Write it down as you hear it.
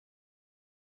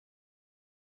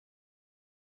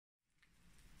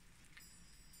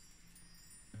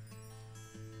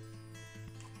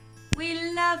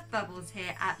love bubbles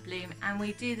here at Bloom, and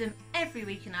we do them every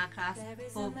week in our class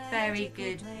for very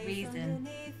good reason.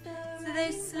 So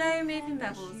those slow moving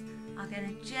bubbles are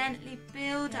going to gently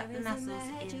build up the muscles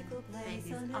in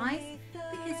baby's eyes,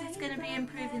 because it's going to be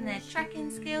improving their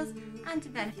tracking skills and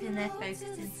developing their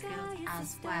focusing skills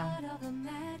as well.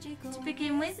 To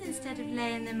begin with, instead of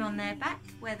laying them on their back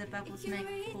where the bubbles may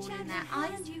fall in their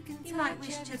eyes, you might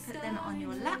wish to put them on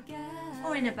your lap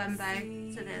or in a bumbo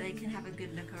so that they can have a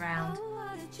good look around.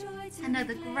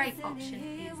 Another great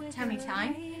option is tummy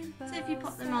time. So if you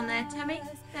put them on their tummy,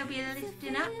 they'll be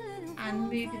lifting up and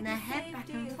moving their head back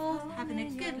and forth, having a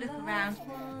good look around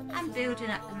and building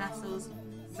up the muscles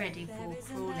ready for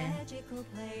crawling.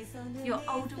 Your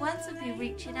older ones will be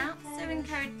reaching out, so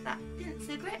encourage that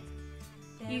pincer grip.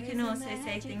 You can also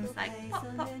say things like pop,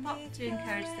 pop, pop to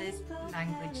encourage those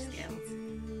language skills.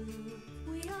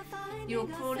 Your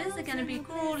crawlers are going to be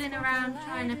crawling around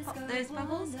trying to pop those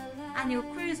bubbles, and your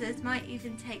cruisers might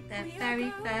even take their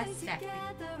very first step.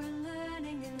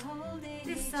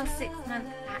 This is our 6-month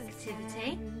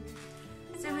activity.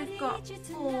 So we've got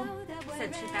 4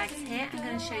 sensory bags here. I'm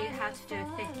going to show you how to do a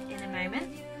 5th in a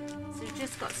moment. So we've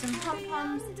just got some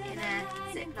pom-poms in a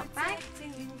Ziploc bag,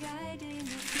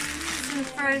 some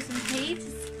frozen peas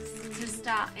to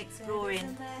start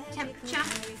exploring temperature,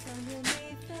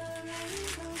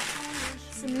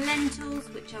 some lentils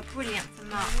which are brilliant for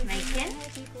mark making,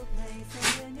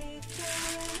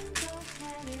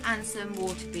 and some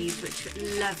water beads which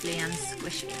are lovely and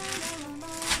squishy.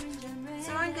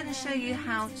 So I'm going to show you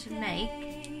how to make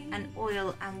an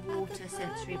oil and water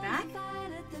sensory bag.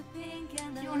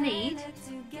 You'll need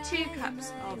 2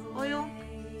 cups of oil,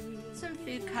 some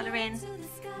food colouring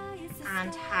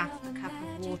and half a cup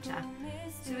of water.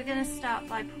 So we're going to start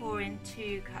by pouring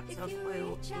 2 cups of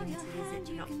oil into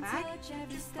the Ziploc bag.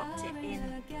 Just popped it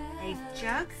in a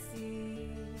jug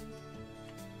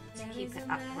to keep it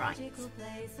upright.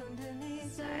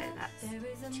 So that's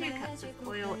 2 cups of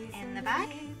oil in the bag.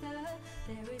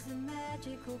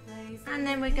 And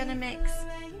then we're going to mix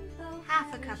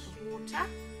half a cup of water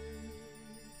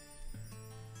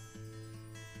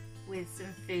with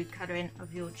some food colouring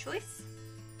of your choice.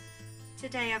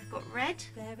 Today I've got red.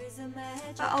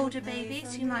 For older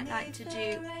babies, you might like to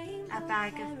do a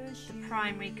bag of the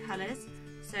primary colours.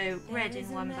 So red in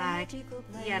one bag,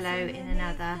 yellow in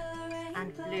another,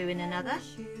 and blue in another.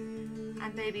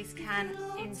 And babies can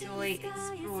enjoy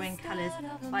exploring colours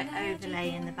by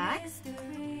overlaying the bags.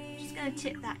 I'm just going to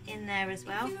tip that in there as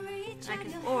well. I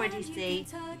can already see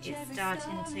it's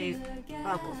starting to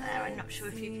bubble there. I'm not sure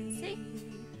if you can see.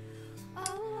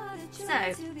 So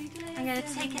I'm going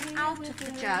to take it out of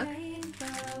the jug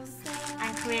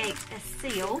and create a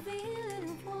seal,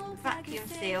 vacuum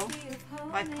seal,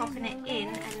 by popping it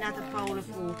in another bowl of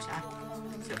water.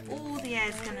 So all the air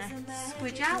is going to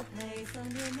squidge out,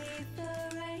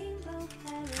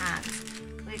 and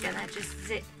we're going to just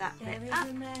zip that bit up,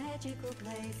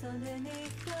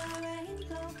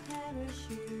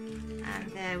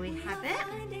 and there we have it.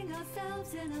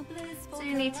 So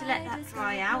you need to let that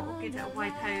dry out or give it a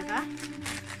wipe over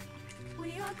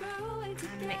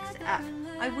and mix it up.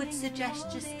 I would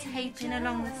suggest just taping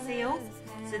along the seal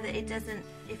so that it doesn't,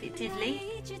 if it did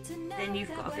leak, then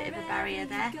you've got a bit of a barrier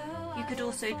there. You could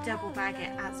also double bag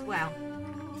it as well.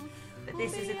 But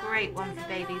this is a great one for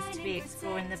babies to be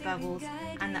exploring the bubbles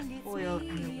and the oil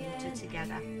and the water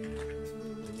together.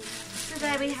 So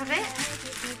there we have it.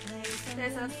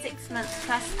 There's our 6-month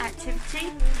plus activity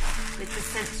with the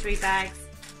sensory bags.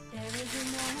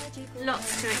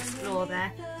 Lots to explore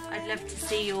there. I'd love to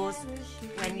see yours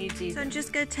when you do. So I'm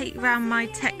just going to take you around my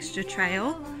texture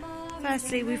trail.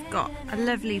 Firstly, we've got a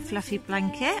lovely fluffy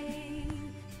blanket.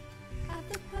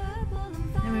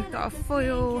 Then we've got a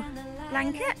foil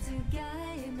blanket.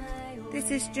 This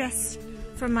is just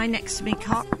from my next to me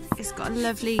cot. It's got a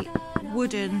lovely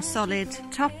wooden solid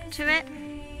top to it.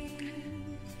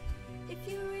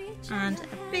 And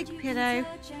a big pillow,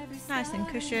 nice and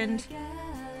cushioned.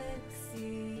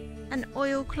 An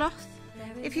oilcloth.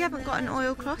 If you haven't got an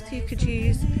oilcloth, you could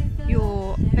use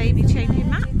your baby changing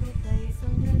mat.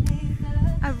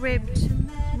 A ribbed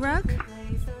rug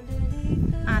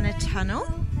and a tunnel,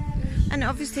 and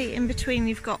obviously in between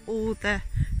you've got all the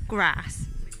grass.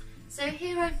 So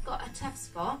here I've got a tough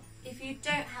spot. If you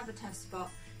don't have a tough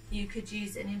spot, you could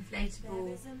use an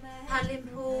inflatable paddling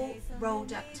pool,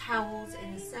 rolled up towels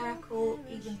in a circle,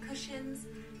 even cushions.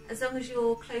 As long as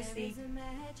you're closely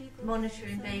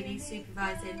monitoring baby,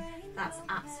 supervising, that's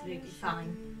absolutely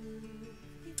fine.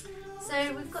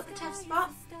 So we've got the tough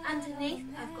spot. Underneath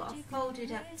I've got a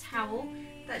folded up towel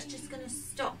that's just going to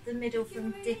stop the middle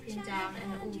from dipping down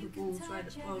and all the balls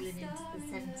rolling into the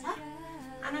centre.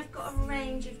 and I've got a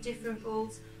range of different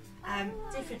balls,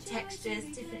 different textures,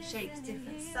 different shapes,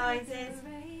 different sizes,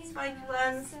 spiky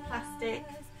ones, plastic,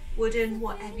 wooden,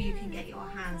 whatever you can get your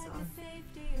hands on.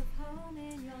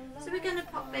 So we're going to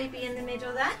pop baby in the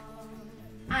middle there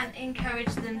and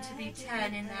encourage them to be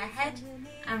turning their head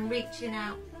and reaching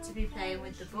out to be playing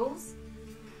with the balls.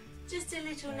 Just a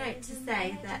little note to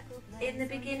say that in the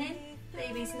beginning,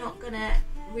 baby's not going to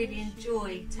really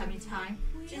enjoy tummy time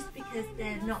just because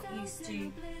they're not used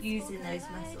to using those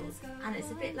muscles. And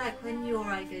it's a bit like when you or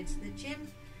I go to the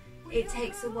gym. It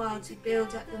takes a while to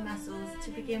build up the muscles.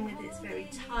 To begin with, it's very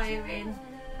tiring,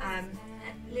 a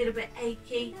little bit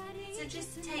achy. So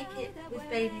just take it with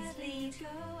baby's lead.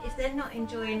 If they're not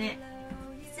enjoying it,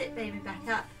 sit baby back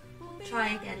up, try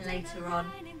again later on.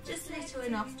 Just little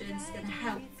and often is going to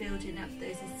help building up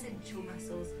those essential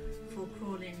muscles for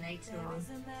crawling later on.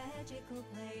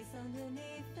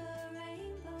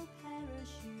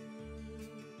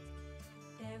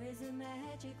 There is a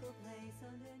magical place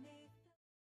underneath.